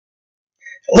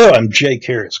Hello, I'm Jake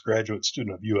Harris, graduate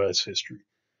student of U.S. History.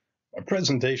 My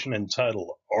presentation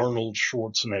entitled Arnold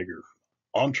Schwarzenegger,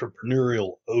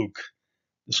 Entrepreneurial Oak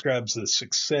describes the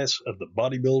success of the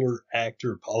bodybuilder,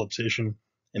 actor, politician,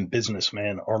 and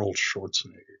businessman Arnold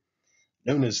Schwarzenegger,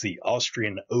 known as the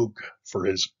Austrian Oak for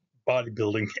his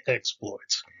bodybuilding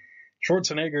exploits.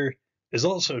 Schwarzenegger is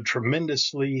also a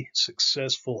tremendously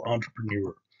successful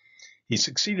entrepreneur. He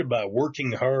succeeded by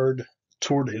working hard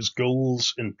toward his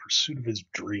goals in pursuit of his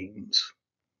dreams.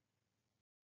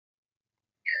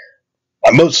 My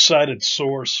most cited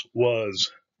source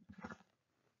was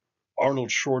Arnold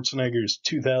Schwarzenegger's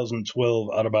 2012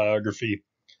 autobiography,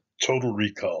 Total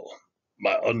Recall,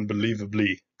 My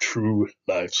Unbelievably True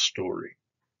Life Story.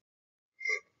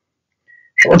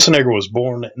 Schwarzenegger was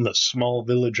born in the small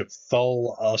village of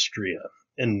Thal, Austria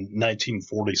in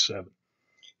 1947.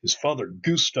 His father,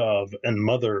 Gustav, and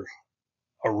mother,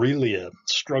 Aurelia,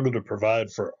 struggled to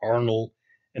provide for Arnold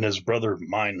and his brother,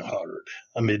 Meinhard,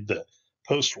 amid the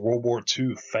post-World War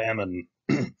II famine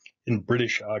in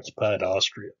British-occupied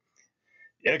Austria.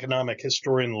 The economic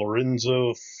historian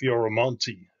Lorenzo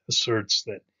Fioramonti asserts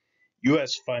that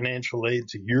U.S. financial aid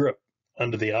to Europe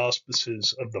under the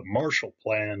auspices of the Marshall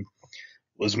Plan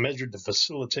was measured to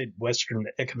facilitate Western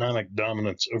economic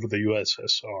dominance over the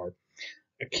USSR,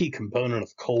 a key component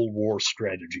of Cold War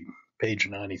strategy, page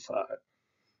 95.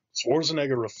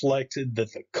 Schwarzenegger reflected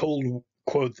that the Cold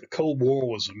War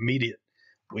was immediate.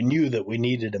 We knew that we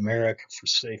needed America for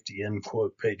safety, end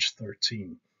quote, page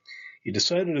 13. He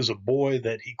decided as a boy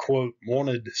that he, quote,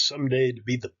 wanted someday to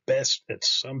be the best at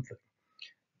something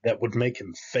that would make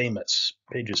him famous,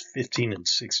 pages 15 and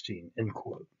 16, end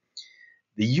quote.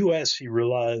 The U.S., he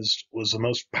realized, was the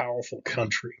most powerful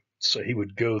country, so he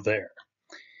would go there.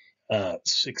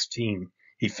 16.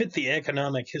 He fit the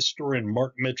economic historian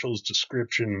Mark Mitchell's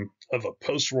description of a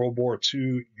post-World War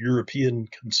II European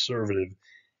conservative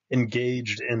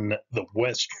engaged in the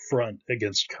West Front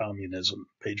against communism,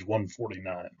 page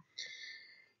 149.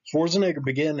 Schwarzenegger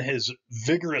began his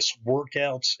vigorous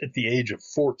workouts at the age of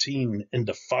 14 in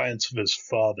defiance of his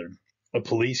father, a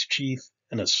police chief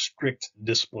and a strict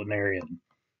disciplinarian,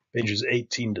 pages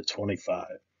 18 to 25.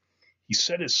 He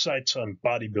set his sights on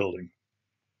bodybuilding,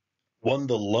 won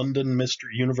the London Mr.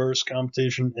 Universe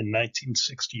competition in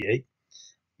 1968,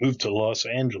 moved to Los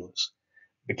Angeles,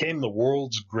 became the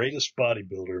world's greatest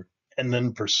bodybuilder, and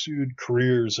then pursued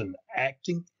careers in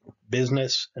acting,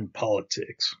 business, and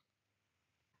politics.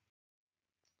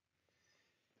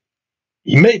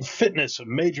 He made fitness a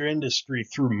major industry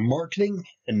through marketing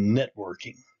and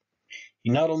networking.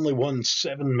 He not only won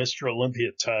 7 Mr.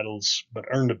 Olympia titles, but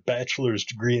earned a bachelor's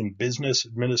degree in business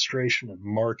administration and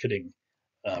marketing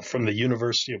from the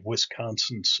University of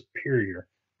Wisconsin-Superior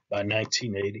by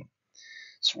 1980.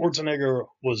 Schwarzenegger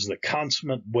was the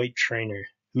consummate weight trainer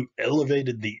who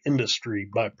elevated the industry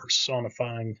by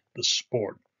personifying the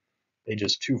sport.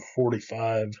 Pages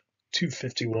 245,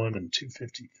 251, and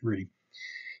 253.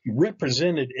 He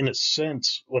represented, in a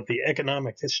sense, what the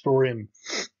economic historian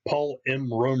Paul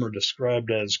M. Romer described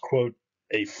as, quote,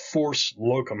 a force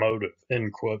locomotive,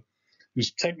 end quote,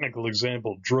 whose technical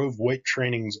example drove weight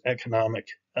training's economic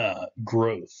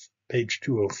growth, page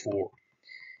 204.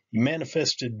 He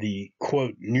manifested the,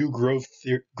 quote, new growth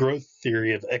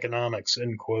theory of economics,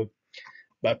 end quote,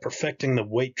 by perfecting the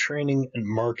weight training and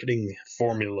marketing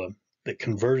formula that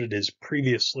converted his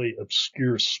previously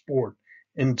obscure sport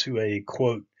into a,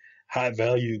 quote,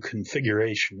 high-value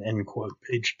configuration, end quote,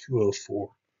 page 204.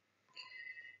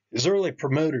 His early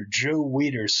promoter, Joe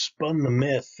Weider, spun the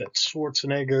myth that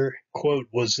Schwarzenegger, quote,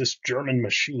 was this German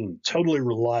machine, totally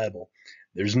reliable.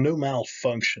 There's no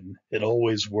malfunction. It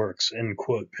always works, end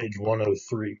quote, page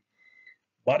 103.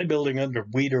 Bodybuilding under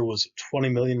Weider was a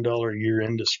 $20 million a year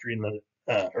industry in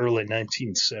the early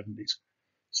 1970s.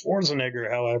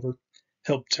 Schwarzenegger, however,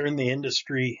 helped turn the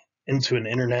industry into an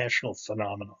international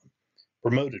phenomenon,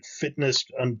 promoted fitness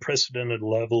to unprecedented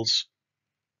levels,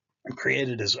 and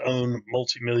created his own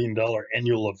multi-million-dollar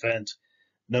annual event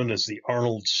known as the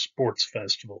Arnold Sports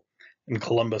Festival in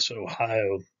Columbus,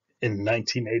 Ohio in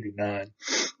 1989.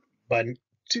 By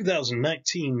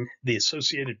 2019, the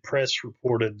Associated Press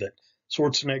reported that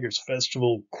Schwarzenegger's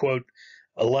festival, quote,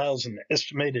 allows an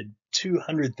estimated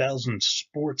 200,000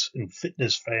 sports and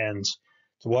fitness fans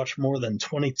to watch more than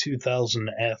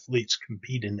 22,000 athletes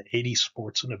compete in 80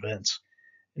 sports and events,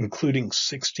 including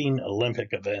 16 Olympic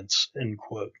events, end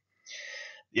quote.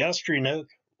 The Austrian oak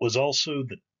was also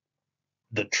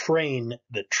the train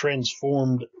that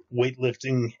transformed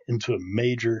weightlifting into a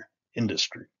major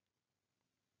industry.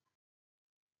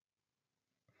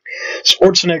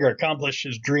 Schwarzenegger accomplished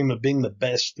his dream of being the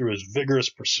best through his vigorous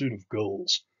pursuit of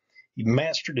goals. He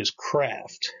mastered his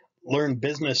craft, learned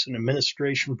business and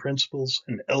administration principles,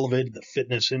 and elevated the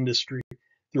fitness industry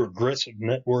through aggressive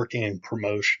networking and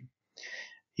promotion.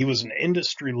 He was an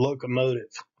industry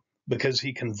locomotive because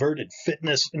he converted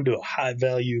fitness into a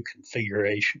high-value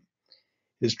configuration.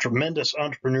 His tremendous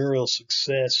entrepreneurial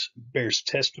success bears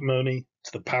testimony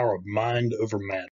to the power of mind over matter.